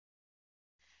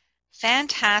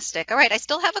Fantastic. All right, I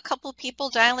still have a couple people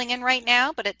dialing in right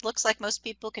now, but it looks like most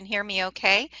people can hear me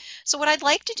okay. So what I'd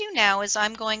like to do now is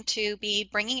I'm going to be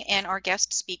bringing in our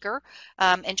guest speaker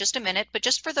in just a minute. But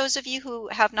just for those of you who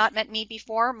have not met me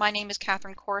before, my name is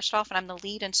Catherine Koristoff, and I'm the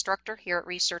lead instructor here at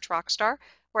Research Rockstar,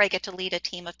 where I get to lead a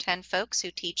team of 10 folks who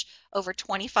teach over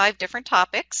 25 different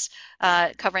topics,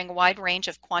 covering a wide range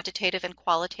of quantitative and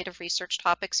qualitative research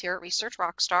topics here at Research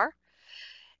Rockstar.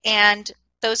 And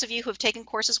those of you who have taken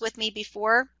courses with me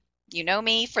before, you know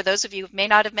me. For those of you who may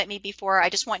not have met me before, I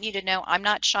just want you to know I'm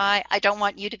not shy. I don't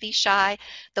want you to be shy.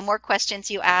 The more questions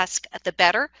you ask, the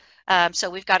better. So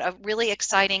we've got a really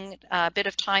exciting bit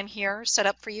of time here set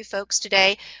up for you folks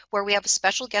today where we have a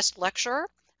special guest lecturer.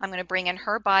 I'm going to bring in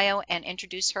her bio and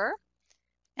introduce her,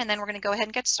 and then we're going to go ahead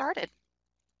and get started.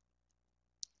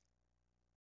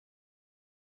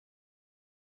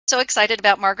 So excited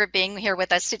about Margaret being here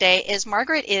with us today is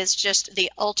Margaret is just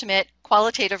the ultimate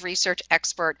qualitative research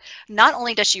expert. Not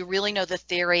only does she really know the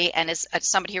theory and is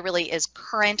somebody who really is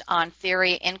current on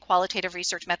theory in qualitative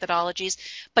research methodologies,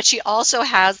 but she also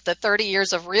has the 30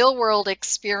 years of real world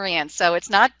experience. So it's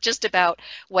not just about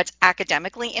what's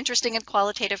academically interesting in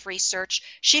qualitative research.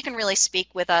 She can really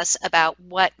speak with us about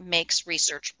what makes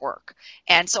research work.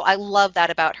 And so I love that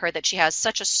about her, that she has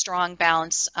such a strong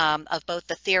balance of both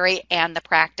the theory and the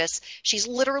practice. She's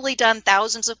literally done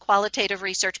thousands of qualitative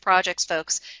research projects,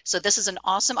 folks. So this is an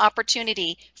awesome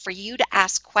opportunity for you to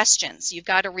ask questions. You've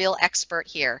got a real expert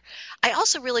here. I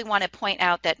also really want to point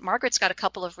out that Margaret's got a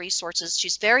couple of resources.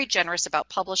 She's very generous about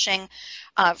publishing.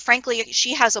 Frankly,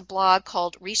 she has a blog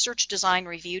called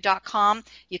researchdesignreview.com.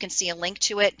 You can see a link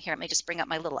to it. Here, let me just bring up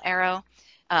my little arrow.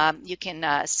 You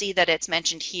can see that it's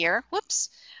mentioned here. Whoops.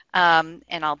 And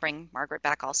I'll bring Margaret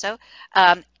back also.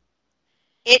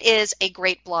 It is a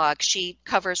great blog. She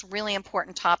covers really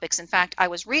important topics. In fact, I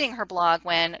was reading her blog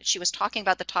when she was talking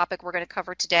about the topic we're going to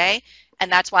cover today,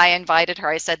 and that's why I invited her.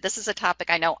 I said, this is a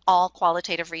topic I know all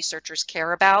qualitative researchers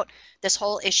care about, this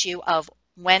whole issue of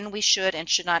when we should and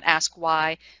should not ask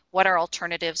why, what our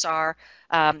alternatives are,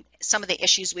 some of the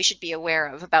issues we should be aware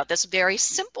of about this very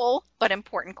simple but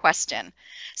important question.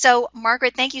 So,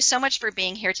 Margaret, thank you so much for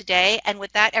being here today. And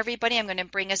with that, everybody, I'm going to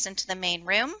bring us into the main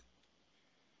room.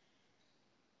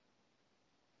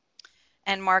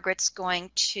 And Margaret's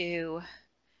going to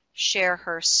share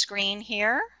her screen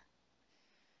here.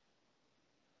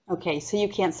 Okay, so you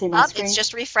can't see my screen? It's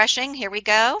just refreshing. Here we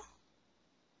go.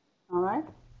 All right.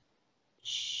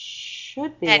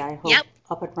 Should be, I hope, yep,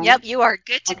 up and running. Yep, you are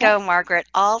good to go, Margaret.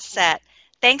 All set.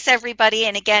 Thanks, everybody.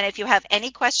 And again, if you have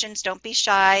any questions, don't be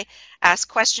shy. Ask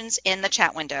questions in the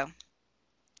chat window.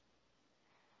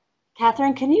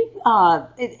 Catherine, can you,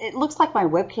 it looks like my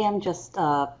webcam just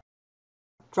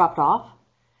dropped off.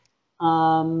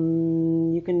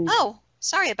 You can... Oh,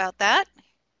 sorry about that.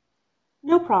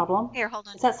 No problem. Here, hold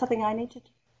on. Is that something I need to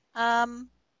do?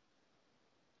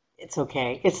 It's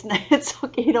okay. It's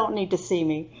okay. You don't need to see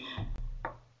me.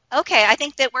 Okay, I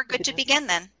think that we're good to begin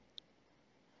then.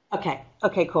 Okay.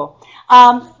 Okay, cool.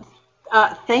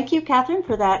 Thank you, Catherine,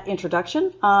 for that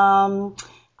introduction. I'm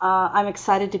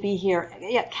excited to be here.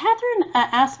 Yeah, Catherine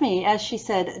asked me, as she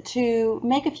said, to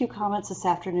make a few comments this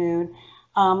afternoon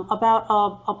about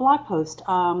a blog post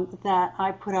that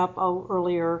I put up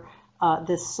earlier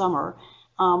this summer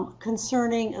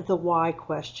concerning the why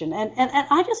question. And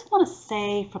I just want to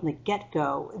say from the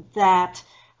get-go that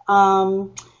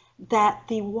that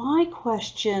the why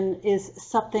question is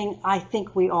something I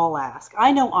think we all ask.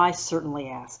 I know I certainly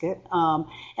ask it.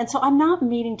 And so I'm not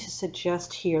meaning to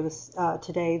suggest here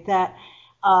today that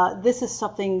this is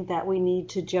something that we need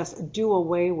to just do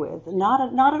away with. Not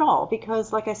at all,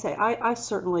 because like I say, I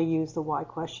certainly use the why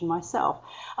question myself.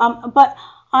 But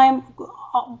I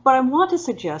want to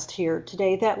suggest here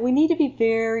today that we need to be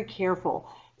very careful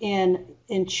in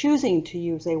choosing to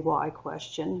use a why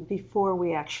question before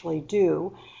we actually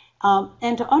do.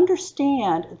 And to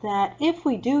understand that if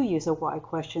we do use a why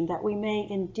question, that we may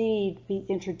indeed be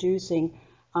introducing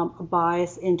a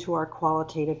bias into our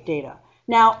qualitative data.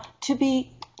 Now, to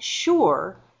be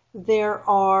sure, there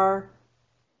are,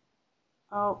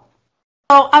 so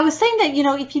I was saying that, you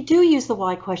know, if you do use the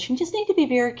why question, you just need to be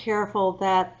very careful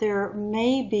that there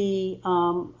may be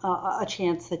a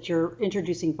chance that you're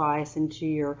introducing bias into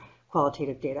your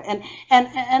qualitative data. And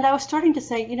I was starting to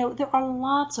say, you know, there are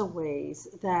lots of ways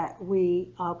that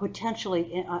we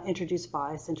potentially introduce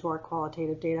bias into our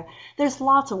qualitative data. There's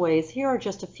lots of ways. Here are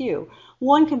just a few.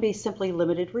 One can be simply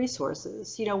limited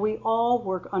resources. You know, we all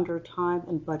work under time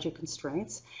and budget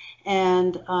constraints,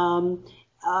 and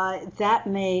That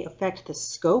may affect the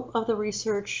scope of the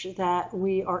research that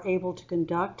we are able to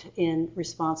conduct in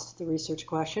response to the research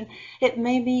question. It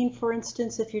may mean, for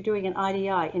instance, if you're doing an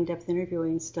IDI, in-depth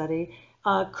interviewing study,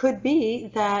 could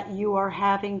be that you are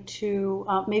having to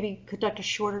maybe conduct a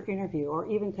shorter interview or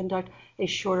even conduct a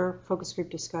shorter focus group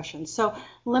discussion. So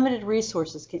limited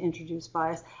resources can introduce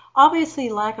bias. Obviously,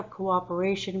 lack of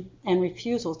cooperation and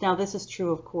refusals. Now, this is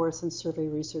true, of course, in survey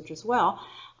research as well.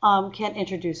 Can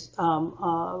introduce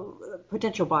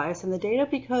potential bias in the data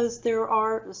because there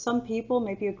are some people,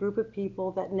 maybe a group of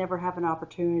people, that never have an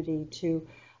opportunity to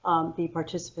be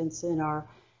participants in our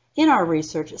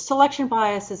research. Selection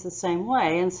bias is the same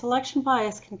way, and selection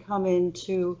bias can come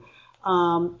into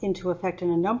effect in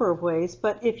a number of ways.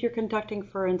 But if you're conducting,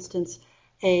 for instance,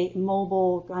 a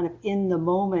mobile kind of in the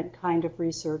moment kind of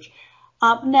research,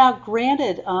 now,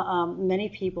 granted, many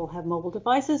people have mobile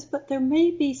devices, but there may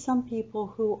be some people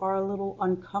who are a little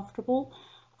uncomfortable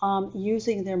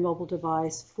using their mobile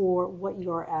device for what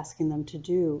you're asking them to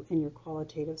do in your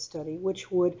qualitative study,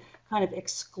 which would kind of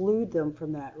exclude them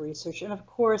from that research. And of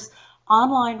course,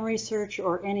 online research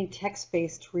or any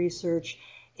text-based research,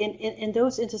 in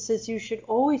those instances, you should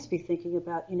always be thinking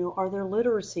about, are there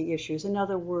literacy issues? In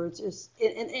other words,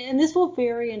 and this will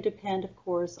vary and depend, of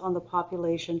course, on the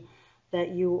population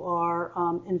that you are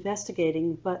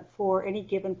investigating, but for any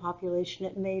given population,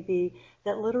 it may be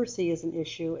that literacy is an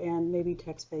issue and maybe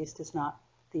text-based is not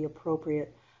the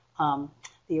appropriate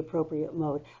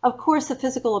mode. Of course, the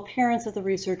physical appearance of the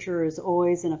researcher is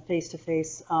always in a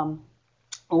face-to-face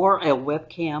or a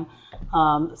webcam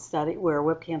study where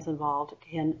webcams involved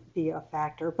can be a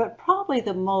factor, but probably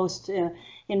the most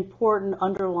important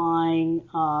underlying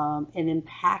and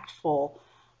impactful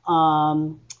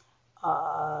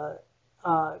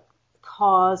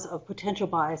cause of potential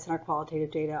bias in our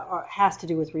qualitative data has to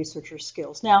do with researcher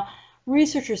skills. Now,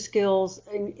 researcher skills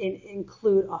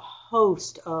include a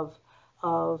host of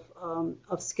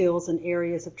skills and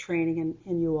areas of training,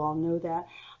 and you all know that.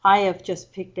 I have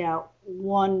just picked out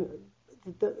one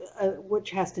which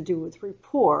has to do with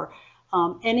rapport.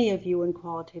 Any of you in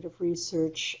qualitative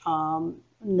research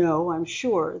know, I'm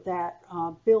sure, that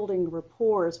building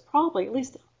rapport is probably, at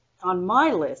least on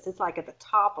my list, it's like at the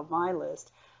top of my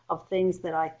list of things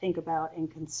that I think about and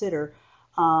consider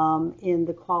in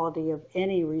the quality of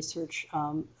any research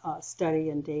study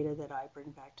and data that I bring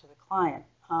back to the client.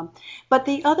 But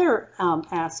the other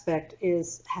aspect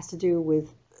has to do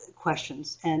with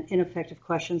questions and ineffective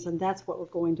questions, and that's what we're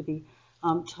going to be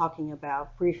talking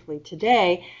about briefly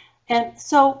today. And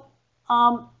so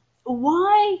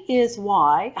why is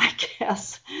why, I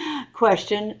guess,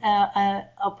 question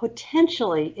a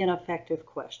potentially ineffective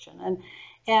question?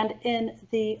 And in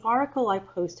the article I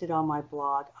posted on my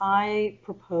blog, I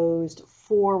proposed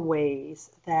 4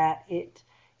 ways that it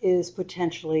is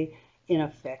potentially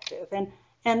ineffective.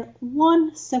 And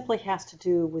one simply has to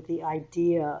do with the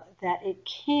idea that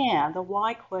the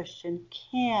why question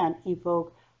can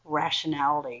evoke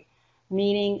rationality,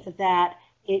 meaning that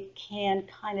it can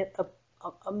kind of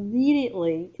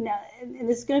immediately, now, and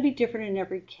this is going to be different in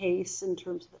every case in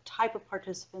terms of the type of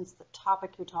participants, the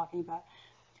topic you're talking about,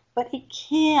 but it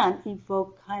can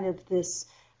evoke kind of this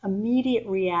immediate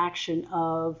reaction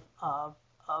of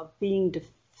being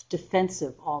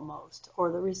defensive almost,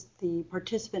 or the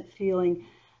participant feeling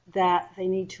that they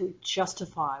need to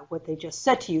justify what they just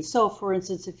said to you. So, for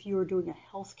instance, if you were doing a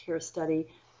healthcare study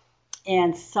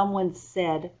and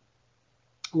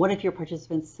one of your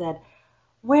participants said,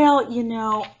 well,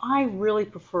 I really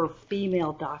prefer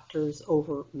female doctors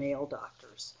over male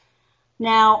doctors.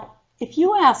 Now, if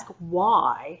you ask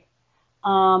why,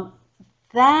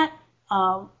 that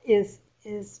is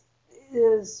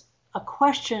a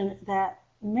question that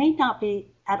may not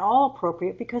be at all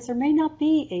appropriate because there may not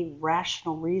be a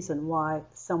rational reason why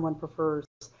someone prefers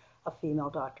a female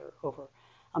doctor over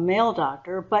a male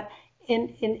doctor. But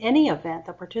in any event,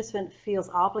 the participant feels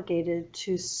obligated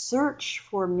to search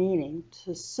for meaning,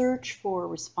 to search for a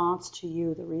response to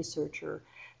you, the researcher,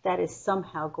 that is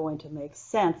somehow going to make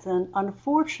sense. And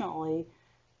unfortunately,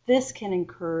 this can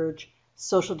encourage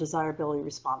social desirability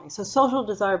responding. So social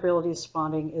desirability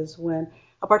responding is when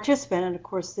a participant, and of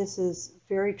course this is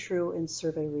very true in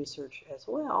survey research as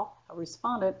well, a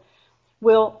respondent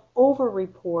will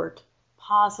over-report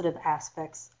positive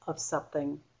aspects of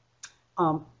something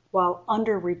while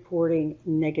under-reporting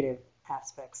negative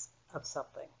aspects of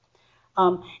something.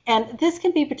 And this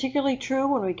can be particularly true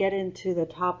when we get into the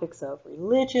topics of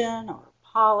religion or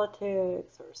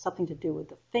politics or something to do with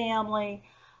the family,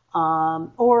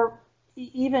 or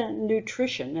even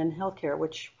nutrition and healthcare,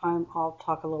 which I'll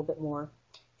talk a little bit more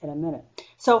in a minute.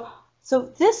 So So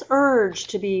this urge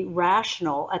to be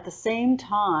rational at the same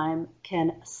time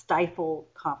can stifle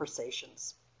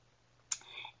conversations.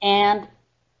 And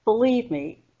believe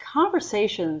me,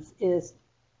 conversations is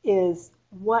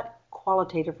what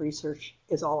qualitative research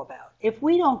is all about. If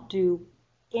we don't do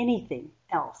anything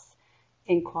else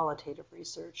in qualitative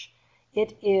research,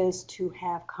 it is to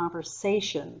have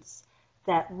conversations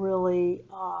that really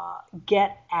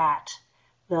get at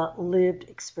the lived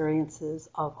experiences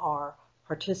of our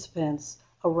participants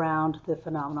around the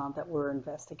phenomenon that we're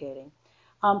investigating.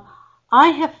 Um, I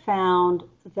have found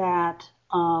that,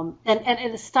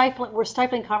 we're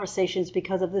stifling conversations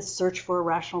because of this search for a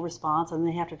rational response, and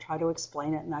they have to try to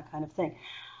explain it and that kind of thing.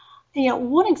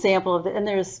 One example of it, and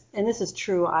this is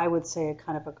true, I would say,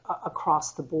 kind of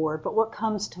across the board, but what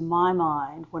comes to my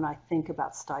mind when I think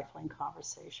about stifling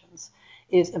conversations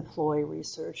is employee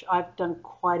research. I've done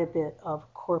quite a bit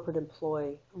of corporate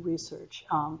employee research,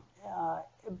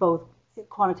 both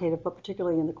quantitative, but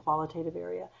particularly in the qualitative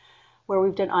area, where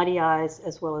we've done IDIs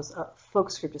as well as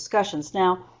focus group discussions.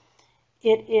 Now,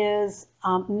 it is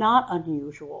not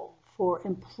unusual for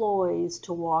employees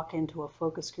to walk into a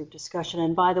focus group discussion.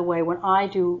 And by the way, when I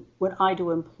do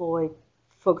employee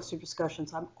focus group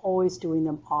discussions, I'm always doing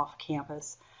them off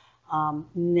campus,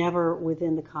 never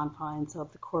within the confines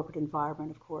of the corporate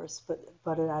environment, of course, but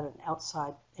at an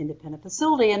outside independent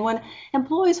facility. And when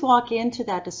employees walk into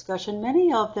that discussion,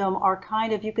 many of them are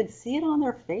kind of, you could see it on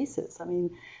their faces. I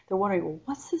mean, they're wondering, well,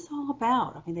 what's this all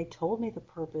about? I mean, they told me the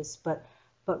purpose, but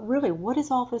really, what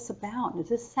is all this about? And does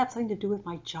this have something to do with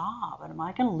my job? And am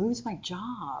I going to lose my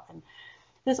job? And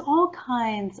there's all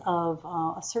kinds of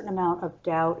a certain amount of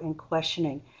doubt and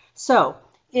questioning. So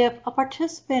if a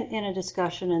participant in a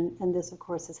discussion, and this of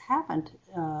course has happened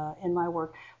in my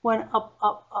work, when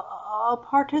a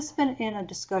participant in a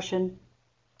discussion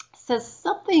says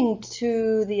something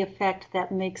to the effect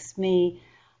that makes me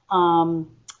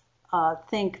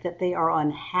think that they are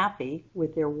unhappy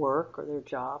with their work or their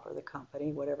job or the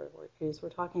company, whatever it is we're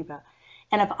talking about.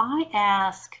 And if I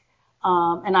ask,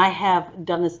 and I have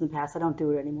done this in the past, I don't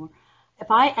do it anymore. If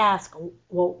I ask,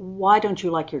 well, why don't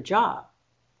you like your job?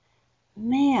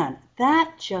 Man,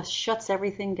 that just shuts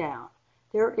everything down.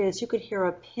 You could hear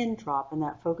a pin drop in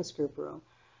that focus group room.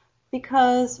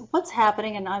 Because what's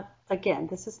happening, and again,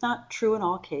 this is not true in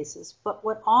all cases, but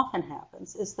what often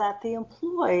happens is that the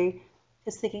employee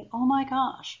is thinking, oh my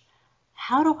gosh,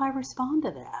 how do I respond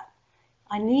to that?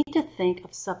 I need to think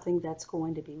of something that's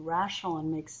going to be rational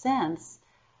and make sense,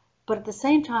 but at the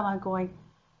same time I'm going,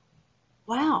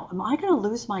 wow, am I going to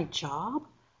lose my job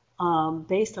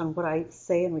based on what I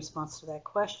say in response to that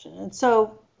question? And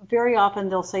so very often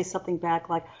they'll say something back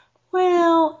like,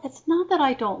 well, it's not that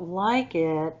I don't like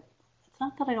it, it's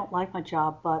not that I don't like my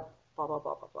job, but blah, blah,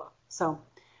 blah, blah, blah. So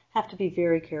have to be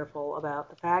very careful about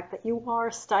the fact that you are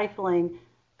stifling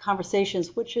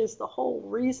conversations, which is the whole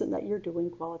reason that you're doing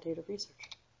qualitative research.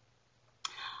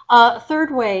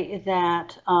 Third way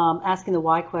that asking the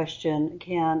why question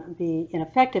can be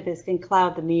ineffective is can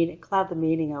cloud the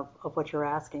meaning of what you're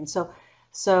asking.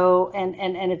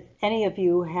 And if any of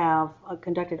you have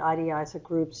conducted IDIs or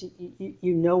groups,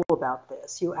 you know about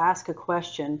this. You ask a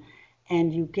question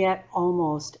and you get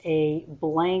almost a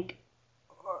blank,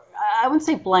 I wouldn't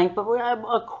say blank, but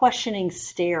a questioning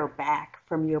stare back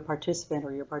from your participant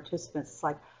or your participants. It's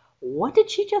like, what did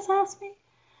she just ask me?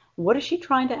 What is she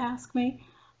trying to ask me?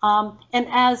 And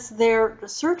as they're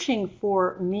searching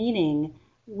for meaning,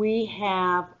 we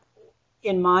have,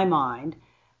 in my mind,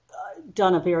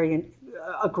 done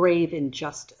a grave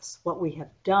injustice. What we have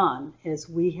done is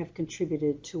we have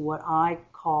contributed to what I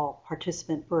call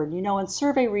participant burden. In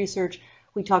survey research,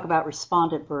 we talk about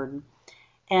respondent burden.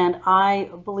 And I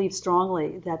believe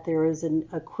strongly that there is an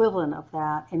equivalent of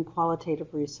that in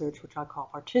qualitative research, which I call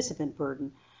participant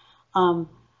burden,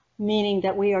 meaning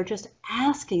that we are just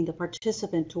asking the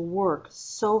participant to work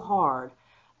so hard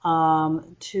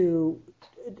to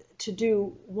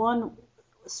do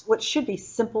what should be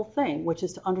simple thing, which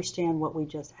is to understand what we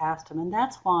just asked them. And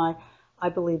that's why I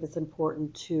believe it's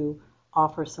important to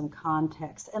offer some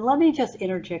context. And let me just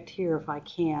interject here if I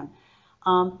can.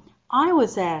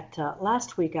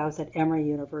 Last week I was at Emory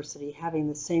University having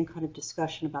the same kind of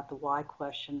discussion about the why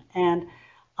question. And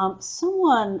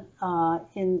someone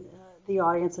in the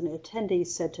audience, an attendee,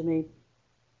 said to me,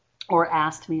 or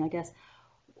asked me, I guess,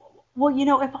 well,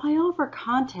 if I offer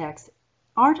context,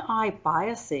 aren't I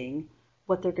biasing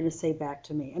what they're going to say back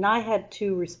to me? And I had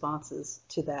two responses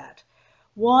to that.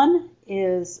 One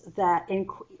is that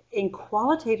in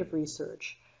qualitative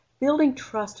research, building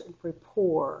trust and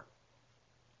rapport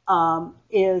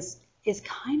is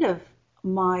kind of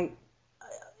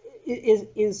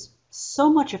is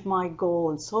so much of my goal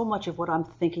and so much of what I'm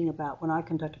thinking about when I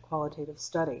conduct a qualitative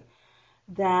study,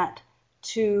 that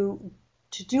to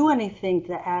do anything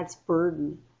that adds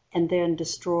burden and then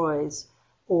destroys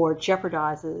or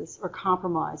jeopardizes or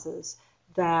compromises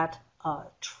that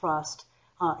trust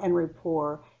and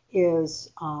rapport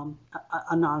is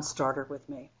a non-starter with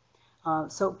me.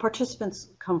 So participants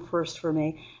come first for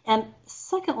me. And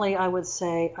secondly, I would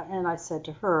say, and I said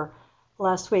to her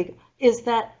last week, is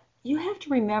that you have to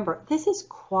remember this is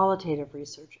qualitative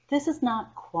research. This is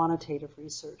not quantitative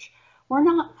research. We're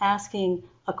not asking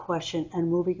a question and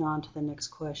moving on to the next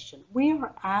question. We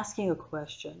are asking a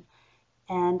question,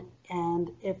 and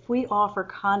if we offer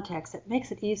context, it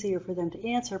makes it easier for them to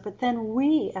answer. But then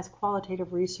we, as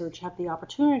qualitative research, have the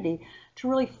opportunity to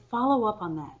really follow up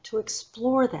on that, to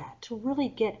explore that, to really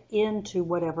get into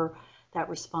whatever that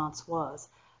response was.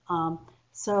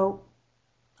 So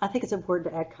I think it's important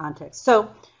to add context.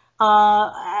 So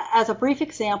as a brief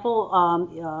example,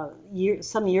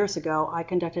 some years ago, I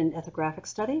conducted an ethnographic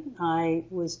study. I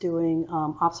was doing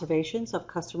observations of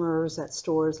customers at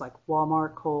stores like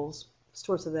Walmart, Kohl's,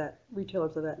 stores of that,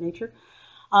 retailers of that nature,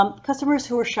 customers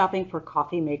who were shopping for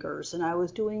coffee makers. And I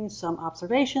was doing some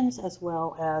observations as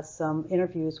well as some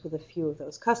interviews with a few of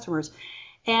those customers.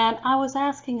 And I was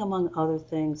asking, among other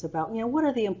things, about, what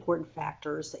are the important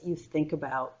factors that you think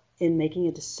about in making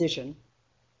a decision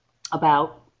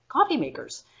about coffee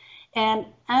makers? And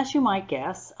as you might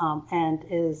guess, and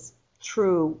is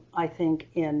true, I think,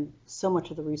 in so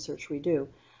much of the research we do,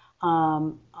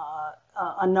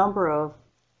 a number of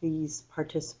these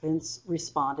participants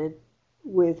responded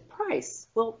with price.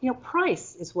 Well,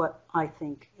 price is what I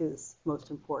think is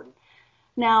most important.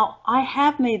 Now, I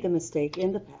have made the mistake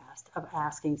in the past of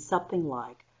asking something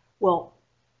like, well,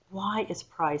 why is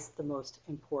price the most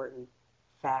important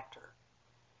factor?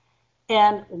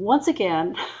 And once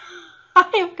again, I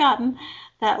have gotten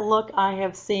that look I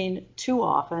have seen too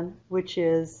often, which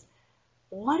is,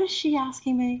 what is she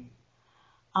asking me?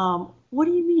 What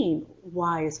do you mean,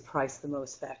 why is price the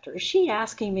most factor? Is she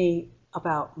asking me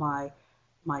about my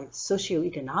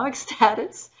socioeconomic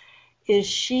status? Is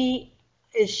she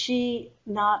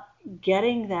not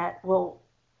getting that? Well,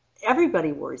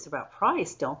 everybody worries about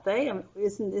price, don't they? I mean,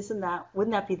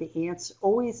 wouldn't that be the answer?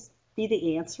 Always be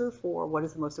the answer for what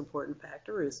is the most important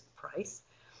factor is price.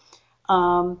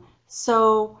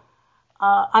 So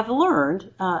I've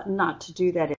learned not to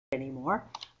do that anymore.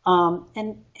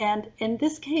 And in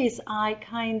this case, I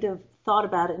kind of thought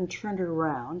about it and turned it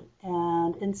around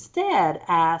and instead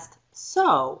asked,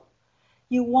 so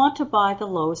you want to buy the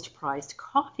lowest priced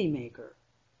coffee maker?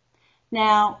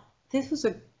 Now, this was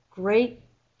a great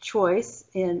choice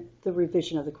in the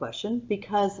revision of the question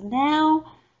because now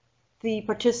the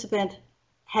participant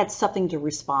had something to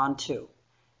respond to.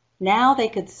 Now they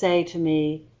could say to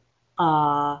me,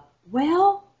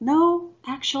 well, no,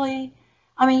 actually,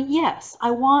 I mean, yes,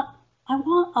 I want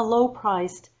a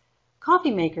low-priced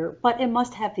coffee maker, but it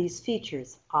must have these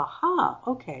features. Aha,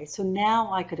 okay, so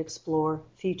now I could explore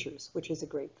features, which is a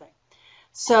great thing.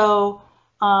 So,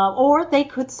 or they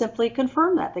could simply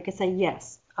confirm that. They could say,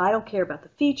 yes, I don't care about the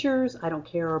features, I don't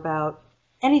care about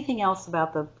anything else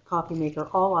about the coffee maker,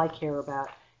 all I care about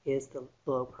is the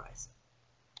low price.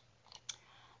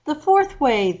 The fourth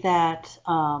way that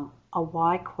a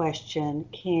why question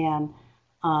can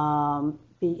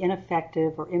be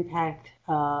ineffective or impact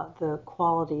the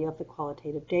quality of the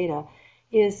qualitative data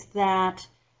is that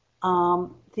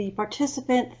the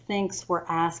participant thinks we're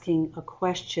asking a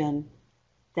question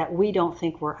that we don't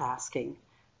think we're asking.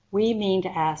 We mean to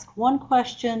ask one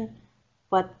question,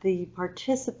 but the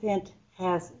participant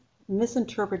has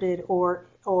misinterpreted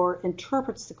or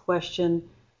interprets the question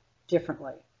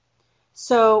differently.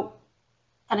 So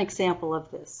an example of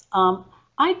this,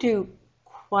 I do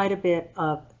quite a bit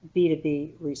of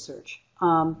B2B research.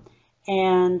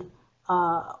 And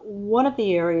one of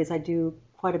the areas I do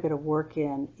quite a bit of work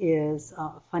in is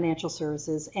financial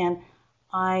services. And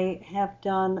I have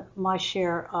done my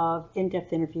share of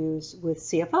in-depth interviews with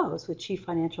CFOs, with chief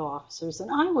financial officers.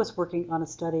 And I was working on a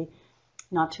study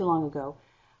not too long ago,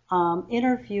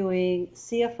 interviewing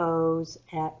CFOs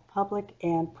at public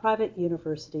and private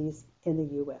universities in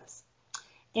the US.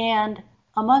 And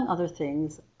among other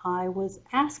things, I was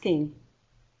asking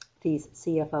these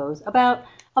CFOs about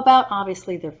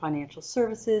obviously their financial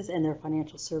services and their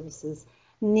financial services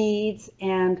needs,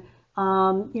 and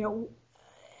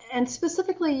and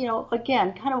specifically,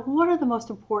 again, kind of what are the most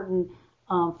important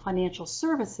financial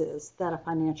services that a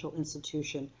financial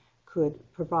institution could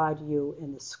provide you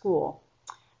in the school.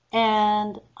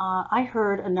 And I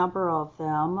heard a number of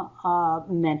them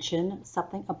mention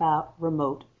something about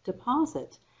remote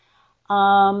deposit.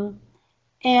 Um,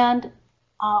 and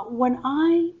when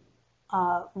I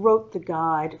wrote the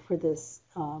guide for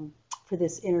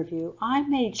this interview, I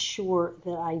made sure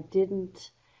that I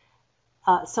didn't.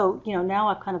 So now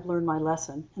I've kind of learned my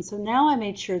lesson, and so now I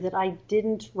made sure that I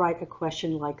didn't write a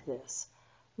question like this.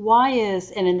 Why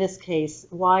is, and in this case,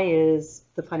 why is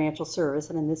the financial service,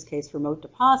 and in this case, remote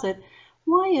deposit,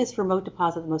 why is remote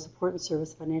deposit the most important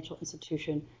service a financial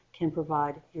institution can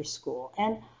provide your school?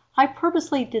 And I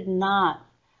purposely did not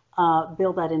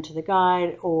build that into the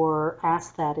guide or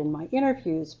ask that in my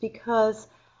interviews because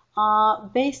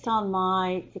based on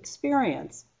my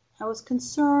experience, I was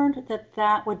concerned that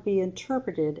that would be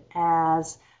interpreted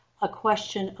as a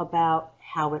question about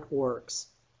how it works.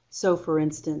 So for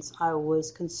instance, I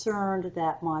was concerned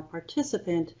that my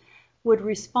participant would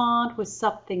respond with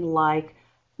something like,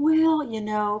 well,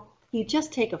 you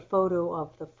just take a photo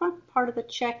of the front part of the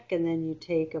check and then you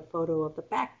take a photo of the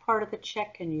back part of the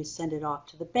check and you send it off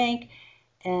to the bank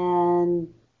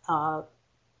and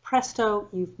presto,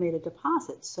 you've made a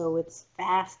deposit. So it's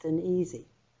fast and easy.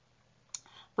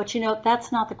 But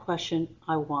that's not the question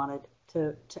I wanted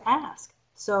to ask.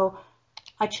 So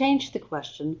I changed the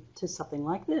question to something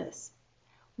like this.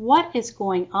 What is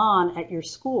going on at your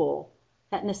school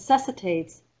that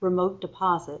necessitates remote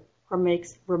deposit or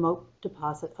makes remote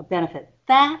deposit a benefit?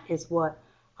 That is what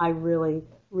I really,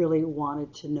 really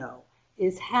wanted to know,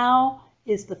 is how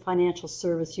is the financial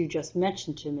service you just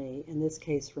mentioned to me, in this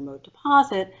case remote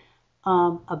deposit,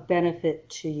 a benefit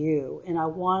to you? And I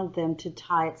wanted them to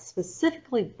tie it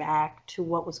specifically back to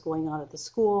what was going on at the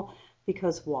school.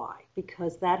 Because why?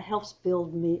 Because that helps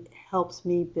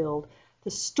me build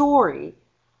the story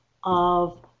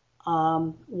of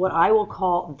what I will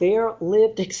call their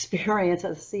lived experience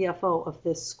as CFO of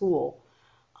this school,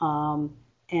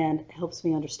 and helps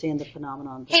me understand the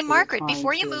phenomenon that Hey, we're Margaret, trying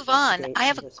before you to move on, investigate I in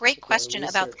have a this great particular question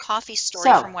about the research. coffee story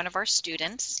So from one of our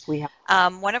students. we have,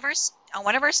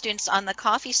 One of our students on the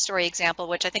coffee story example,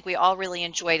 which I think we all really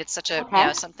enjoyed. It's such a,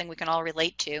 okay. something we can all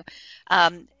relate to.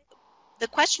 Um, the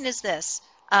question is this.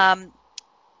 Um,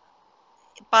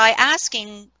 by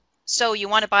asking, so you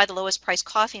want to buy the lowest price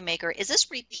coffee maker, is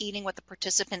this repeating what the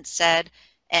participant said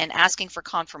and asking for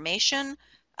confirmation?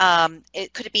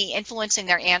 Could it be influencing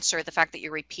their answer, the fact that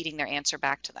you're repeating their answer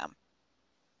back to them?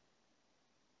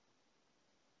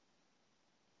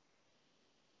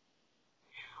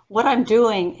 What I'm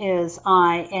doing is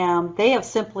I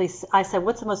said,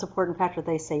 what's the most important factor?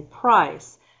 They say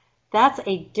price. That's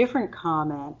a different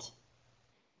comment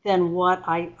than what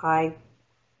I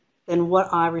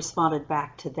responded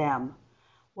back to them.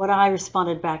 What I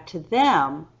responded back to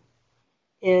them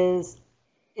is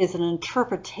an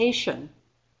interpretation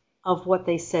of what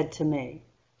they said to me.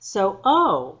 So,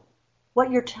 oh,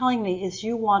 what you're telling me is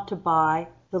you want to buy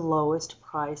the lowest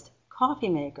priced coffee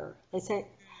maker. They say,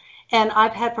 and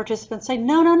I've had participants say,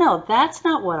 no, no, no, that's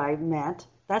not what I meant.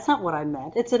 That's not what I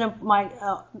meant.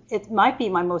 It might be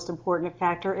my most important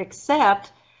factor,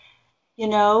 except,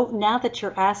 now that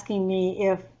you're asking me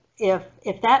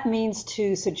if that means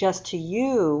to suggest to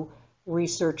you,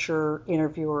 researcher,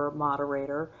 interviewer,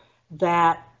 moderator,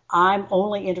 that I'm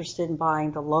only interested in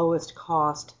buying the lowest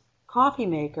cost coffee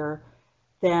maker,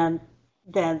 then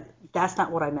then that's not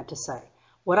what I meant to say.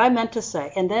 What I meant to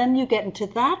say, and then you get into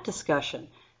that discussion.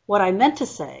 What I meant to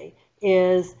say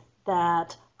is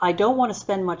that I don't want to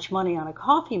spend much money on a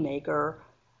coffee maker,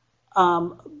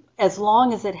 as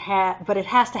long as but it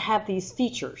has to have these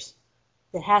features.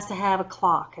 It has to have a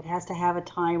clock. It has to have a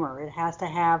timer. It has to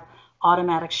have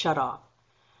automatic shut off.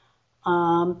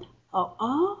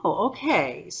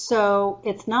 Okay. So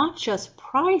it's not just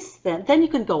price then. Then you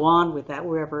can go on with that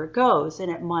wherever it goes.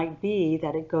 And it might be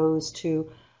that it goes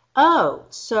to, oh,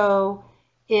 so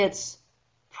it's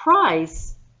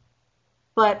price,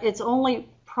 but it's only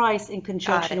price in Got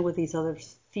conjunction it. with these other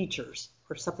features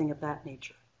or something of that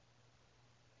nature.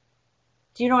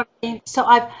 Do you know what I mean? So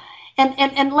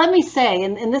and let me say,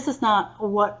 and this is not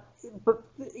what, but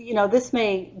this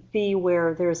may be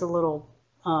where there's a little,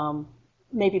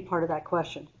 maybe part of that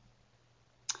question.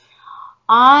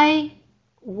 I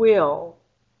will,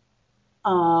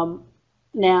 um,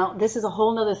 now this is a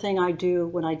whole nother thing I do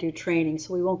when I do training,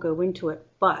 so we won't go into it,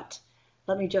 but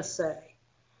let me just say,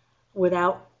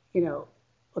 without,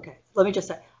 okay, let me just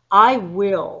say, I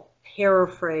will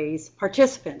paraphrase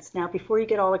participants. Now, before you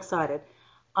get all excited,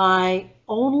 I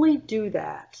only do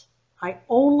that. I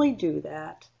only do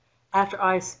that after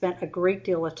I've spent a great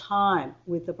deal of time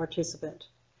with the participant.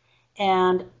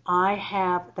 And I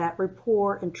have that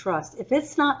rapport and trust. If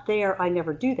it's not there, I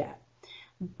never do that.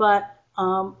 But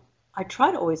I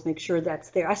try to always make sure that's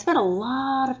there. I spend a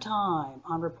lot of time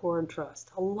on rapport and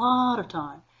trust, a lot of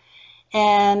time.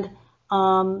 And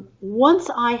once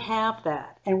I have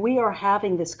that and we are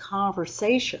having this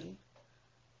conversation,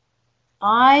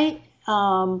 I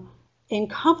am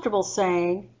comfortable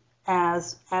saying,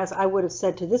 as I would have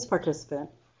said to this participant,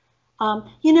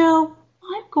 you know,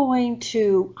 I'm going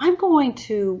to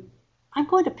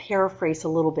paraphrase a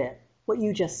little bit what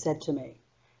you just said to me.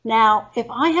 Now, if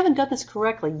I haven't done this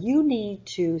correctly, you need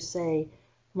to say,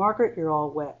 Margaret, you're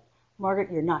all wet.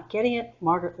 Margaret, you're not getting it.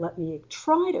 Margaret, let me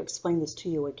try to explain this to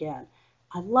you again.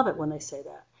 I love it when they say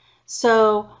that.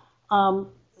 So,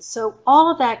 so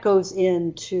all of that goes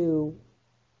into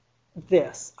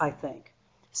this, I think.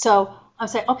 So I'm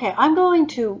saying, okay,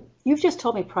 you've just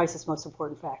told me price is the most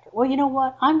important factor. Well, you know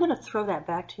what? I'm going to throw that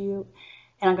back to you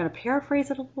and I'm going to paraphrase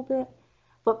it a little bit.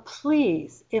 But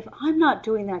please, if I'm not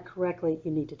doing that correctly, you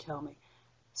need to tell me.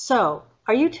 So,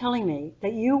 are you telling me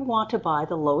that you want to buy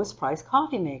the lowest price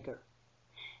coffee maker?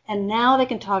 And now they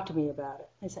can talk to me about it.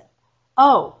 They say,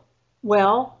 oh,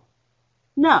 well,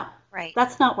 no, Right.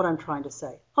 that's not what I'm trying to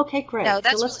say. Okay, No, great. So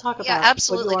that's let's really, talk yeah, about what you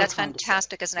absolutely. are That's trying to say.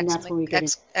 fantastic as an And that's when we get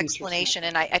into feature explanation.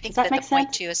 And selection. I Does think that that the make point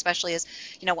sense? too, especially is,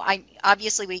 I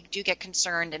obviously we do get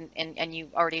concerned, and you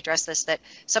already addressed this, that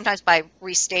sometimes by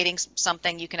restating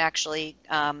something, you can actually,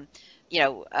 you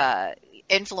know,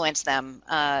 influence them.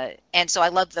 And so I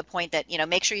love the point that,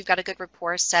 make sure you've got a good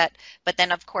rapport set, but then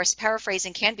of course,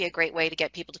 paraphrasing can be a great way to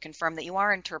get people to confirm that you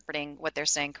are interpreting what they're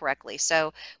saying correctly.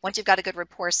 So once you've got a good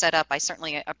rapport set up, I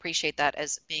certainly appreciate that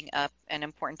as being an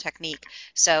important technique.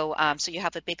 So, so you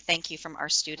have a big thank you from our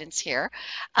students here.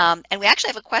 And we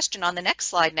actually have a question on the next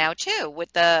slide now too,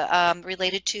 with the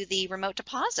related to the remote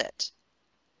deposit.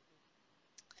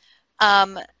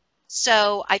 Um,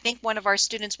 so I think one of our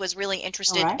students was really All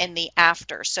interested right. in the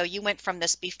after. So you went from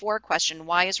this before question,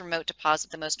 why is remote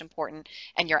deposit the most important?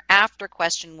 And your after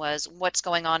question was, what's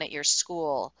going on at your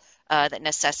school that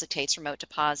necessitates remote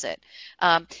deposit?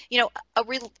 You know, a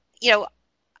real, you know,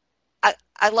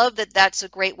 I love that that's a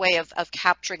great way of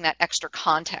capturing that extra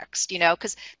context,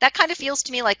 because that kind of feels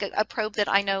to me like a probe that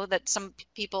I know that some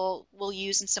people will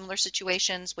use in similar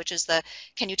situations, which is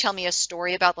can you tell me a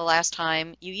story about the last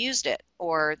time you used it?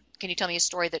 Or can you tell me a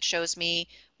story that shows me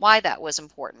why that was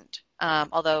important?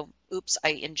 Although, oops, I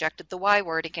injected the Y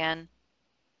word again.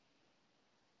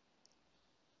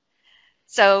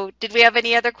 So did we have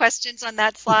any other questions on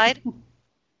that slide?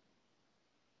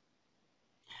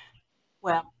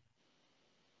 Well,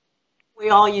 we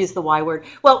all use the Y word.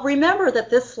 Well, remember that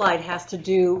this slide has to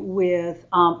do with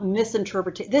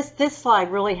misinterpretation. This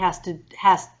slide really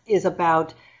is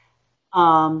about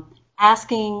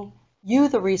asking you,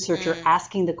 the researcher, Mm,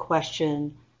 asking the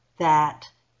question that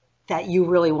that you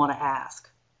really want to ask.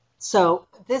 So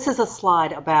this is a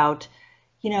slide about,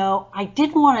 I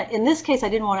didn't want to, in this case, I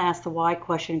didn't want to ask the why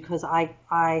question because I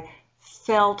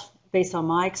felt, based on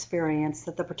my experience,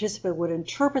 that the participant would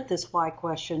interpret this why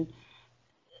question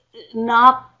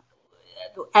not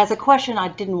as a question I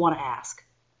didn't want to ask.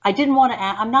 I didn't want to.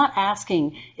 I'm not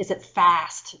asking, is it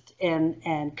fast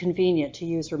and convenient to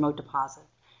use remote deposit?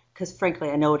 Because frankly,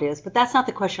 I know it is, but that's not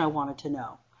the question I wanted to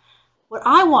know. What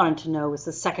I wanted to know was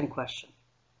the second question.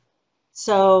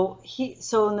 So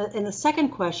in the second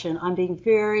question,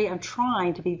 I'm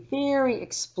trying to be very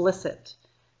explicit.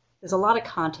 There's a lot of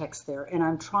context there, and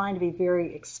I'm trying to be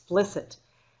very explicit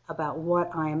about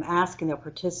what I am asking the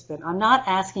participant. I'm not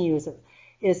asking you, is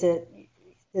it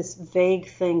this vague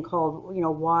thing called,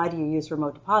 why do you use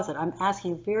remote deposit? I'm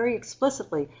asking you very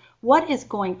explicitly, what is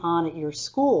going on at your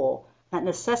school that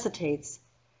necessitates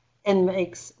and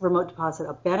makes remote deposit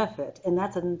a benefit? And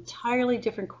that's an entirely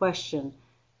different question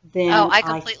Oh, than I I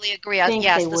completely agree. think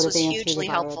Yes, they would this have was answered hugely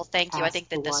if I had helpful. Thank you. I think asked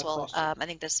the that this why will, question. I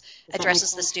think this Does that make addresses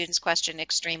the sense? student's question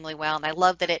extremely well. And I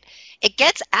love that it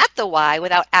gets at the why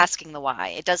without asking the why.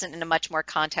 It doesn't in a much more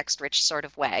context-rich sort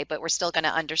of way, but we're still going to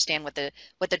understand what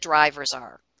the drivers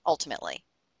are ultimately.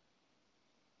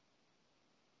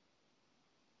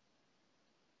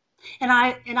 And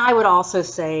I would also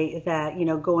say that,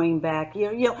 going back,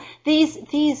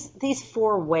 these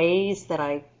four ways that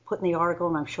I put in the article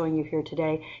and I'm showing you here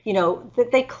today, that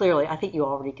they clearly, I think you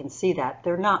already can see that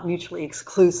they're not mutually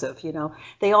exclusive,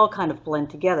 they all kind of blend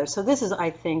together. So this is,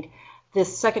 I think,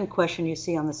 this second question you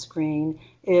see on the screen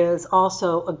is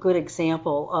also a good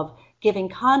example of giving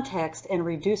context and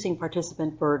reducing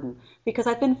participant burden, because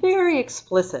I've been very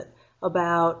explicit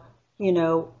about, you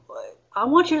know, I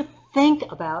want you to think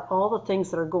about all the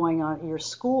things that are going on at your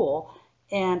school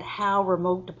and how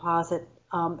remote deposit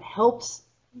helps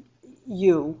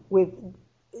you with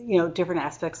different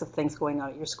aspects of things going on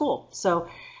at your school. So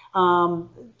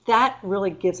that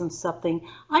really gives them something.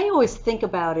 I always think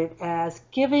about it as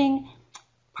giving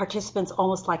participants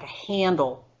almost like a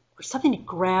handle or something to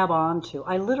grab onto.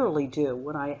 I literally do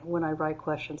when I write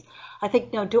questions. I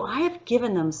think, no, do I have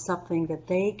given them something that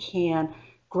they can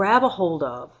grab a hold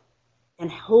of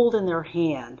and hold in their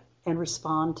hand and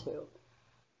respond to,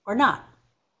 or not?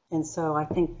 And so I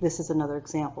think this is another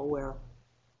example where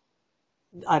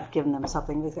I've given them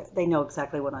something. They know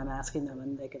exactly what I'm asking them,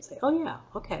 and they can say, oh, yeah,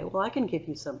 okay, well, I can give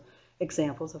you some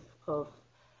examples of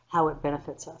how it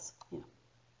benefits us. Yeah.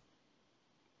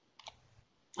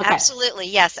 Okay, Absolutely.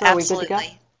 Yes, so are we good to go?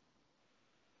 absolutely.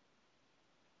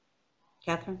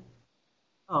 Catherine?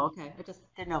 Oh, okay. I just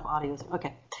didn't know if audio was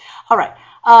okay. All right.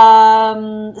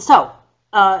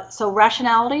 So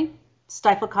rationality,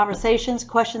 stifle conversations,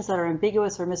 questions that are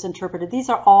ambiguous or misinterpreted. These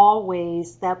are all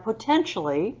ways that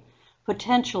potentially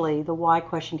the why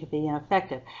question could be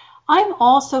ineffective. I'm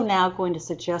also now going to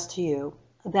suggest to you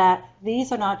that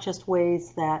these are not just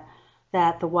ways that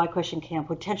the why question can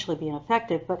potentially be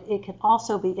ineffective, but it can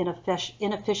also be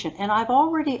inefficient. And I've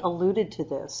already alluded to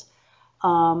this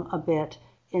a bit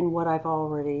in what I've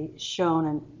already shown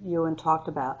and you and talked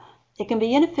about. It can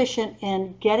be inefficient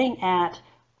in getting at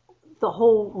the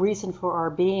whole reason for our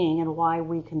being and why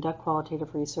we conduct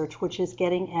qualitative research, which is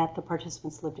getting at the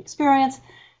participant's lived experience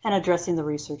and addressing the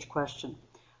research question.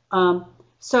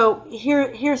 So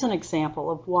here's an example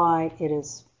of why it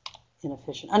is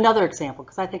inefficient. Another example,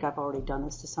 because I think I've already done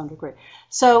this to some degree.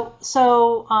 A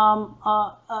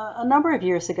number of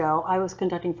years ago, I was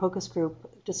conducting focus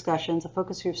group discussions, a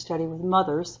focus group study with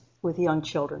mothers with young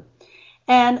children.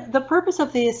 And the purpose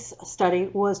of this study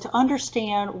was to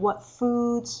understand what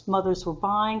foods mothers were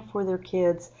buying for their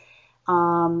kids,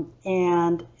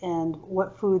 and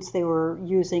what foods they were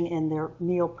using in their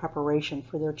meal preparation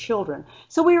for their children.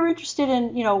 So we were interested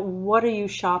in, what are you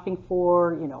shopping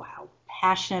for? How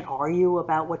passionate are you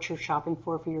about what you're shopping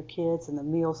for your kids and the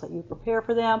meals that you prepare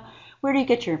for them? Where do you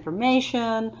get your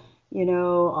information?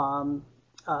 And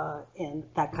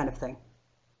that kind of thing.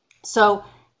 So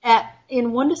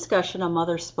in one discussion, a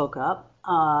mother spoke up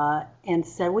and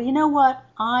said, well, you know what?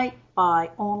 I buy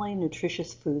only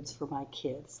nutritious foods for my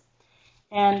kids.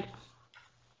 And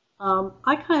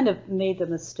I kind of made the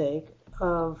mistake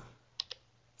of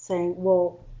saying,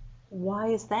 well, why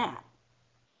is that?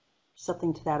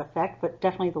 Something to that effect, but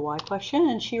definitely the why question.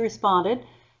 And she responded,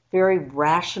 very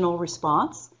rational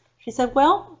response. She said,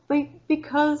 well,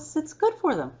 because it's good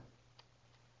for them.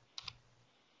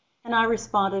 And I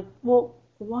responded, well,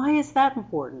 why is that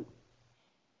important?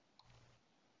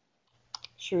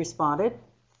 She responded,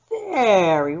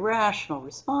 very rational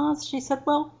response. She said,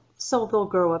 well, so they'll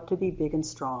grow up to be big and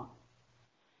strong.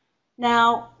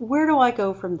 Now, where do I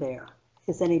go from there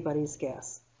is anybody's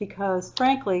guess, because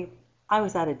frankly, I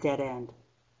was at a dead end.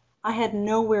 I had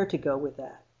nowhere to go with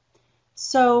that.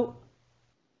 So,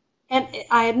 and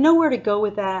I had nowhere to go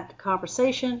with that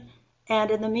conversation,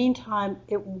 and in the meantime,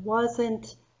 it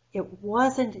wasn't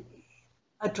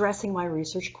addressing my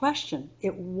research question.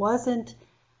 It wasn't,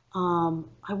 I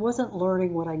wasn't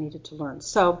learning what I needed to learn.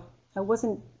 So I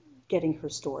wasn't getting her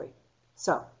story.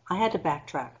 So I had to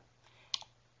backtrack.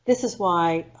 This is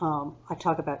why I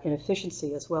talk about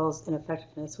inefficiency as well as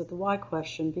ineffectiveness with the why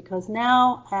question, because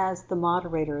now as the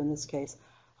moderator in this case,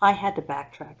 I had to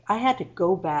backtrack. I had to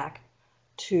go back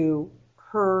to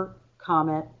her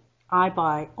comment, I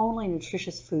buy only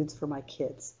nutritious foods for my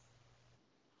kids.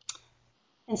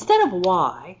 Instead of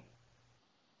why,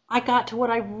 I got to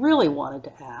what I really wanted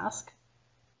to ask,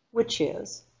 which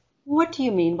is, what do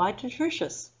you mean by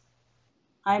nutritious?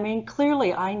 I mean,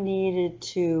 clearly I needed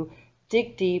to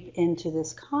dig deep into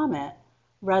this comment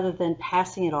rather than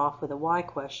passing it off with a why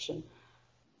question.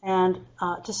 And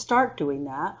to start doing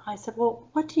that, I said, well,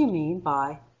 what do you mean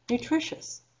by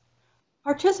nutritious?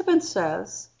 Participant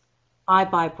says, I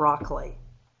buy broccoli.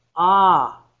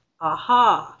 Ah,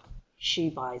 aha,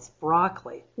 she buys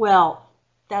broccoli. Well,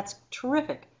 that's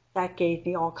terrific. That gave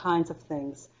me all kinds of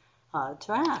things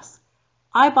to ask.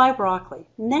 I buy broccoli.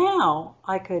 Now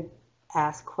I could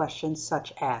ask questions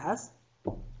such as,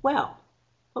 well,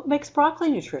 what makes broccoli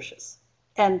nutritious?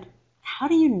 And how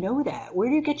do you know that? Where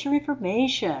do you get your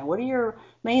information? What are your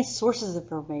main sources of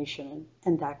information?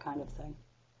 And that kind of thing.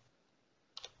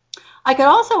 I could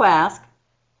also ask,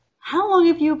 how long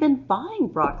have you been buying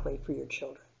broccoli for your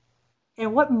children?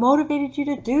 And what motivated you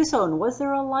to do so? And was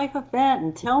there a life event?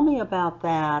 And tell me about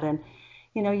that. And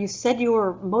you said you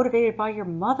were motivated by your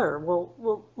mother.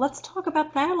 Well, let's talk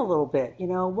about that a little bit.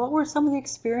 What were some of the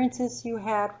experiences you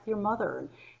had with your mother? And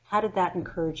how did that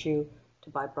encourage you to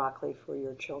buy broccoli for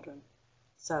your children?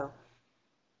 So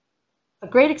a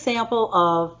great example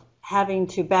of having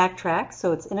to backtrack,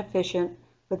 so it's inefficient,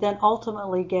 but then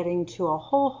ultimately getting to a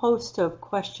whole host of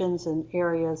questions and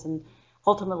areas and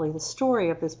ultimately the story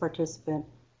of this participant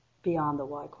beyond the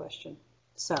why question.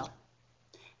 So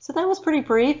that was pretty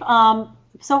brief.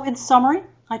 So in summary,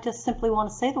 I just simply want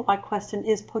to say the why question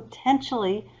is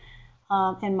potentially,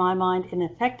 in my mind,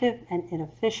 ineffective and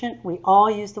inefficient. We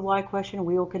all use the why question.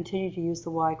 We will continue to use the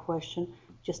why question.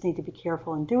 Just need to be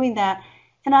careful in doing that.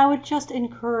 And I would just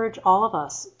encourage all of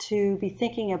us to be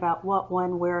thinking about what,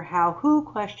 when, where, how, who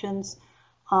questions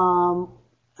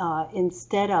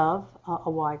instead of a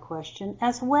why question,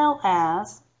 as well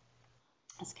as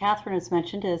Catherine has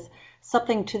mentioned, is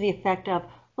something to the effect of,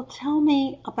 well, tell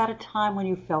me about a time when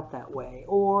you felt that way,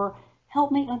 or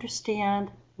help me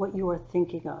understand what you are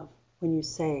thinking of when you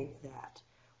say that,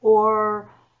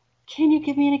 or can you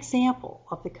give me an example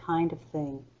of the kind of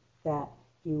thing that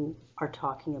you are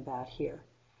talking about here?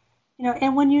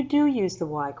 And when you do use the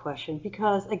why question,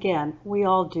 because again, we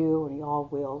all do and we all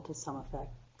will to some effect,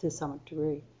 to some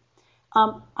degree,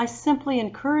 I simply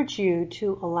encourage you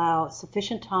to allow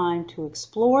sufficient time to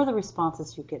explore the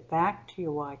responses you get back to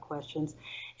your why questions,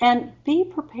 and be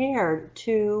prepared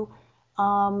to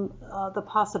the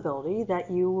possibility that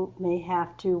you may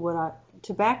have to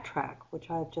backtrack,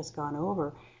 which I've just gone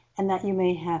over, and that you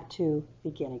may have to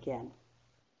begin again.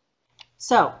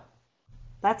 So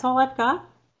that's all I've got.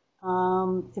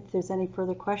 If there's any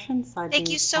further questions, I'd Thank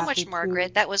you be so happy much, Margaret.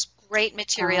 to That was great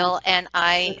material, and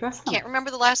I address them. can't remember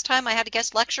the last time I had a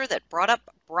guest lecture that brought up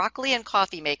broccoli and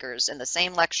coffee makers in the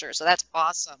same lecture, so that's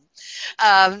awesome.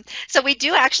 So we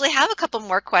do actually have a couple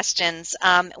more questions,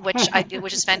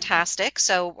 which is fantastic.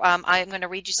 So I'm going to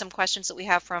read you some questions that we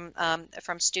have from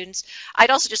students.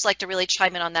 I'd also just like to really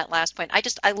chime in on that last point.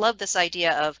 I love this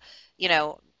idea of, you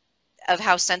know, of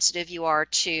how sensitive you are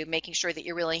to making sure that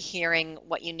you're really hearing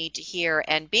what you need to hear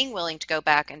and being willing to go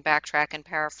back and backtrack and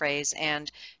paraphrase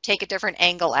and take a different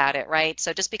angle at it, right?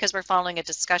 So just because we're following a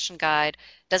discussion guide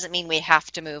doesn't mean we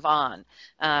have to move on.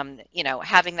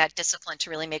 Having that discipline to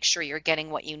really make sure you're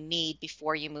getting what you need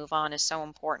before you move on is so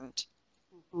important.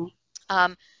 Mhm.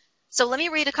 Um, so let me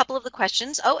read a couple of the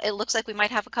questions. Oh, it looks like we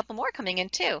might have a couple more coming in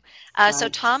too. So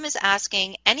Right. Tom is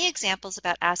asking, any examples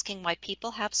about asking why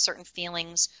people have certain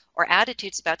feelings or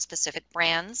attitudes about specific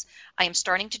brands? I am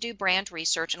starting to do brand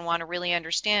research and want to really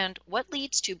understand what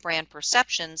leads to brand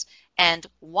perceptions and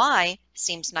why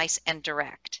seems nice and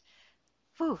direct.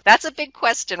 Whew, that's a big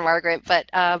question, Margaret, but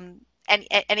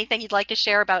anything you'd like to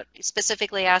share about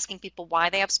specifically asking people why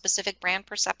they have specific brand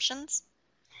perceptions?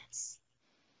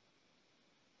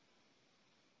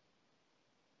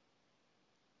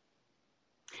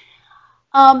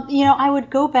 I would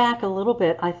go back a little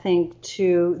bit, I think,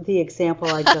 to the example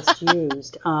I just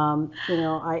used.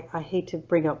 I hate to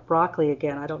bring up broccoli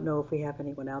again. I don't know if we have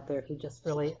anyone out there who just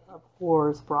really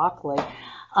abhors broccoli.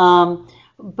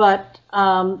 But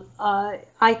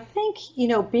I think,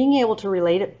 being able to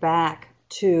relate it back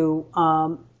to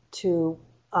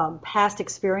past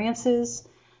experiences,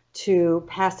 to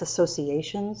past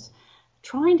associations,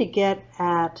 trying to get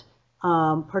at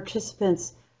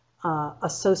participants'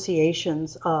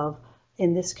 associations of,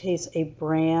 in this case, a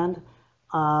brand,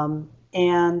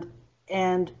 and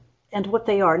and what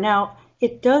they are. Now,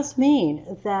 it does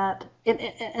mean that,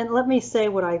 and let me say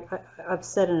what I've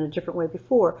said in a different way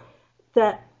before,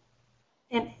 that,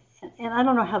 and and I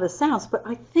don't know how this sounds, but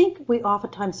I think we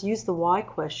oftentimes use the why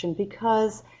question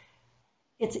because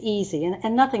it's easy,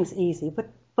 and nothing's easy,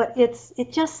 but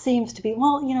it just seems to be,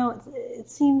 well, it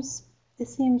seems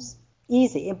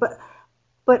easy, but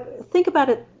think about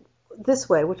it this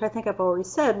way, which I think I've already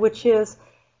said, which is,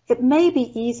 it may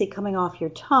be easy coming off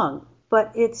your tongue,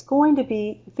 but it's going to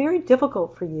be very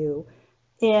difficult for you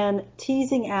in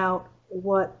teasing out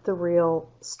what the real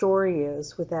story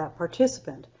is with that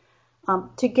participant.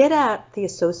 To get at the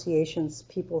associations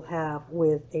people have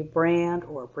with a brand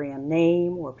or a brand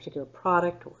name or a particular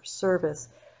product or service,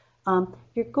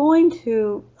 you're going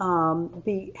to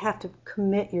have to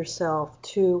commit yourself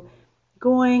to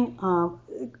going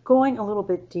a little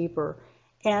bit deeper.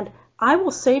 And I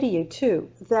will say to you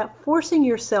too that forcing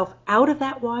yourself out of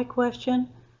that why question,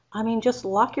 I mean, just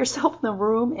lock yourself in the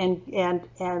room and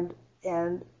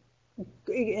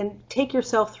take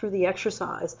yourself through the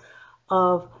exercise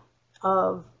of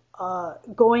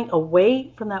going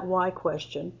away from that why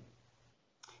question.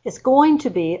 It's going to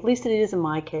be, at least it is in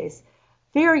my case,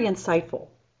 very insightful.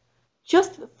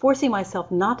 Just forcing myself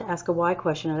not to ask a why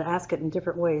question and to ask it in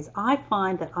different ways, I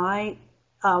find that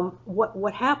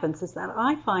what happens is that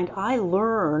I find I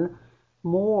learn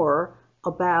more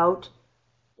about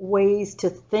ways to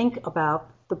think about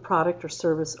the product or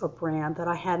service or brand that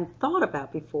I hadn't thought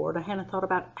about before, and I hadn't thought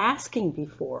about asking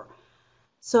before.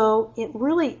 So it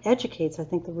really educates, I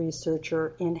think, the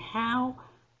researcher in how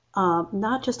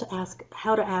not just to ask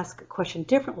how to ask a question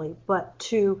differently, but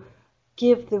to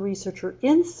give the researcher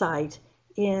insight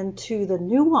into the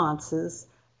nuances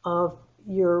of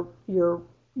your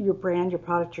brand, your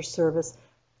product, your service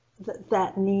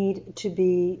that need to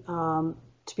be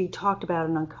talked about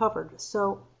and uncovered.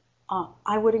 So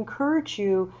I would encourage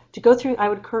you to go through. I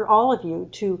would encourage all of you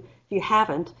to, if you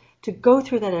haven't, to go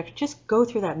through that. Just go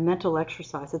through that mental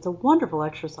exercise. It's a wonderful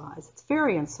exercise. It's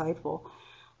very insightful.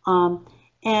 Um,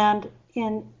 and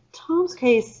in Tom's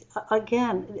case,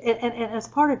 again, and as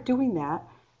part of doing that,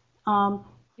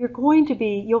 you're going to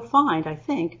be, you'll find, I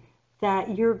think,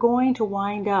 that you're going to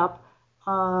wind up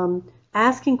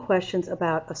asking questions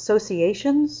about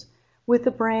associations with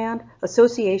the brand,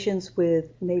 associations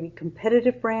with maybe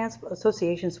competitive brands,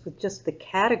 associations with just the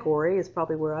category is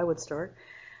probably where I would start,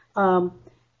 um,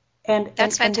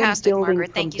 That's and then fantastic, building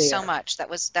Margaret. Thank from you so there. much. That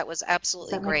was Does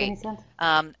absolutely that make any great. sense?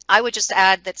 I would just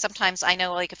add that sometimes I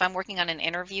know, like if I'm working on an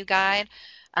interview guide,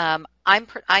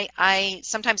 I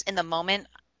sometimes in the moment,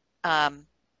 um,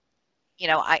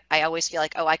 I always feel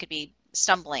like, oh, I could be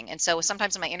stumbling. And so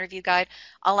sometimes in my interview guide,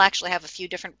 I'll actually have a few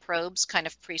different probes kind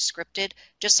of pre-scripted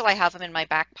just so I have them in my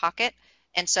back pocket.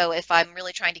 And so if I'm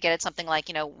really trying to get at something like,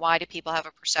 why do people have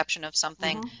a perception of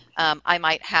something? Hmm. I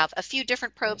might have a few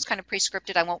different probes kind of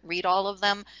pre-scripted. I won't read all of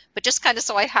them, but just kind of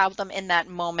so I have them in that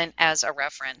moment as a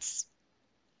reference.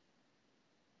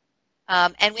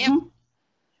 And we have, Hmm.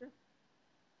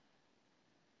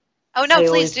 oh no, I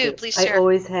please always do, do. please I share.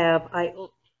 always have.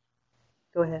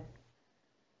 Go ahead.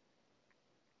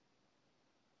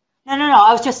 No, no, no.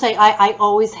 I was just saying I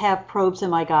always have probes in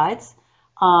my guides.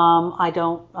 I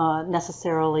don't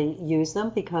necessarily use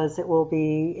them because it will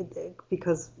be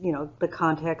because the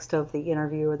context of the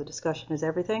interview or the discussion is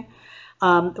everything.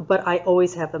 But I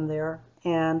always have them there,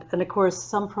 and of course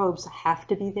some probes have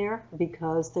to be there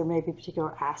because there may be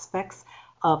particular aspects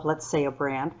of, let's say, a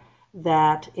brand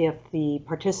that if the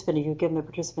participant, if you've given the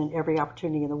participant every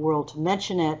opportunity in the world to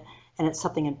mention it, and it's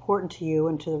something important to you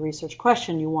and to the research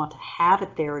question, you want to have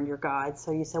it there in your guide.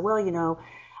 So you say, well,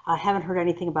 I haven't heard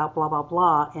anything about blah, blah,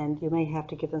 blah, and you may have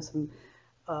to give them some,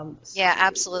 Yeah,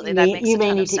 absolutely. you That may, makes you a may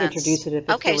ton of need to sense. introduce it if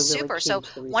it's Okay, really, really super. key So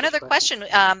to the one research other question.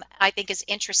 question I think is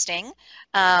interesting.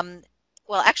 Um,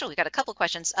 well, actually, we've got a couple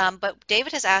questions. But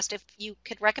David has asked if you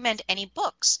could recommend any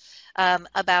books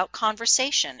about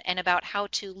conversation and about how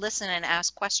to listen and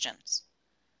ask questions.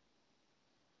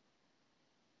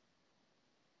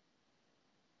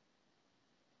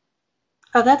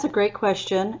 Oh, that's a great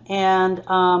question, and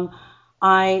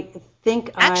I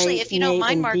think Actually, I if you don't may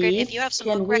mind, Margaret, if indeed. you have some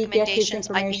book Can we get his recommendations,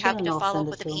 I'd be information happy and to I'll follow send up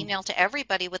it with to an him? email to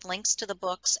everybody with links to the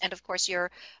books. And of course,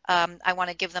 I want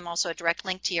to give them also a direct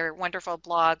link to your wonderful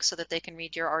blog so that they can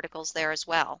read your articles there as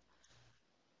well.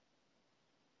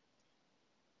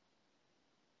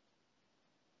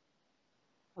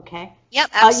 Okay. Yep,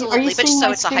 Are you absolutely. But just seeing so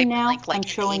my it's a screen hyperlink now? like I'm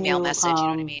in the showing email you message, you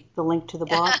know what I mean? the link to the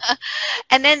blog.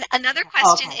 And then another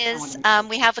Oh, question okay. I want is, to make sure.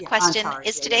 we have a Yeah, I'm question, sorry.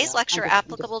 is Yeah, yeah, today's yeah. lecture I'm just,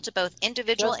 applicable to both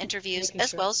individual just interviews making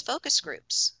as sure. well as focus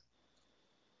groups?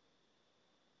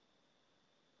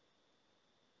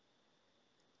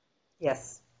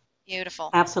 Yes,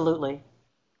 Beautiful. absolutely,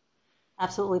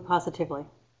 absolutely, positively.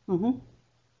 Hmm.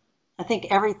 I think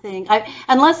everything.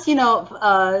 Unless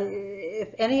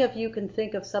if any of you can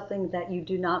think of something that you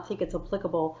do not think it's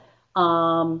applicable,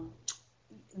 um,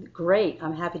 great.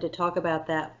 I'm happy to talk about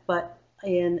that. But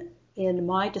in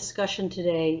my discussion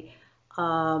today,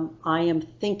 I am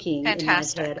thinking in my Fantastic.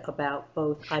 head about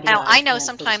both Now, I IDI know and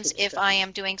focus sometimes group if I discussions.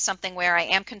 am doing something where I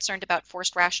am concerned about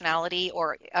forced rationality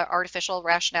or artificial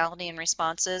rationality in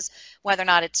responses, whether or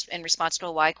not it's in response to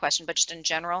a why question, but just in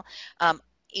general, um,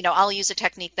 I'll use a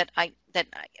technique that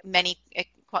many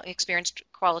experienced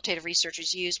qualitative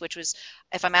researchers use, which was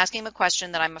if I'm asking them a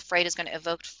question that I'm afraid is going to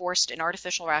evoke forced and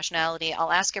artificial rationality,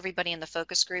 I'll ask everybody in the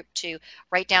focus group to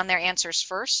write down their answers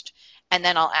first and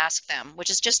then I'll ask them, which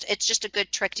is it's just a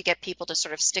good trick to get people to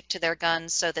sort of stick to their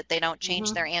guns so that they don't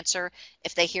change Hmm. their answer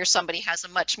if they hear somebody has a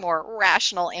much more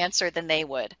rational answer than they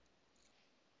would.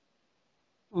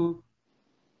 Mm.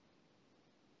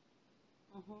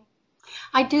 Hmm.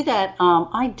 I do that.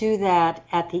 I do that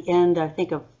at the end. I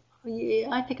think of. Yeah,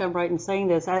 I think I'm right in saying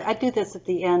this. I do this at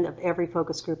the end of every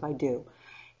focus group I do.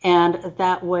 And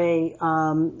that way,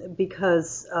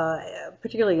 because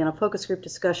particularly in a focus group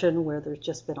discussion where there's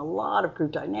just been a lot of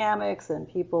group dynamics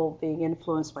and people being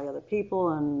influenced by other people,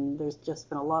 and there's just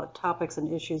been a lot of topics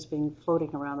and issues being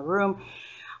floating around the room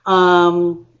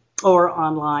um, or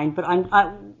online. But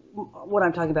what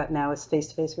I'm talking about now is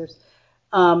face-to-face groups.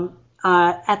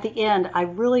 At the end, I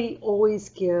really always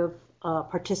give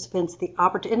participants the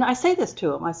opportunity, and I say this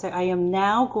to them, I say, I am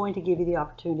now going to give you the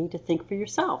opportunity to think for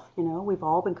yourself. You know, we've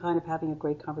all been kind of having a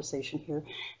great conversation here.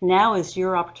 Now is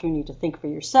your opportunity to think for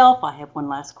yourself. I have one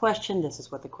last question. This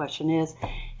is what the question is.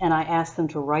 And I ask them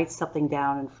to write something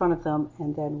down in front of them,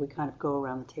 and then we kind of go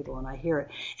around the table and I hear it.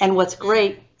 And what's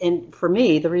great, and for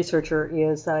me, the researcher,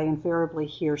 is that I invariably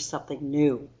hear something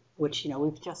new, which, you know,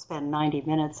 we've just spent 90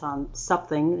 minutes on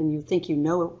something and you think you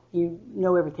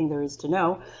know everything there is to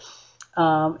know.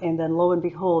 And then lo and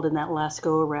behold, in that last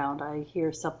go around, I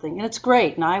hear something, and it's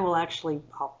great. And I will actually,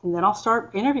 and then I'll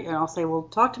start interviewing, and I'll say, "Well,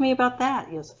 talk to me about that.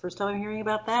 Yes, the first time I'm hearing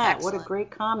about that. What a Excellent.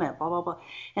 great comment. Blah blah blah."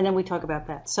 And then we talk about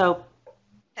that. So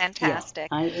yeah, Fantastic.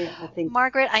 I think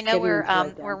Margaret, I know getting them to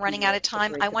write we're down can running be out of a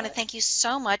time. I great want to device. thank you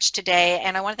so much today,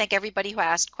 and I want to thank everybody who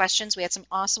asked questions. We had some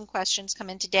awesome questions come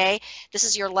in today. This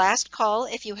is your last call.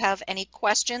 If you have any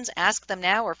questions, ask them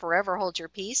now or forever hold your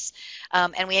peace.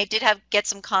 And we did get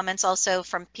some comments also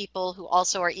from people who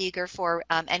also are eager for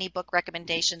any book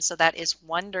recommendations, so that is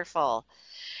wonderful.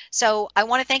 So I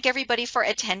want to thank everybody for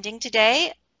attending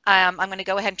today. I'm going to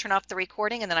go ahead and turn off the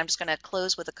recording, and then I'm just going to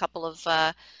close with a couple of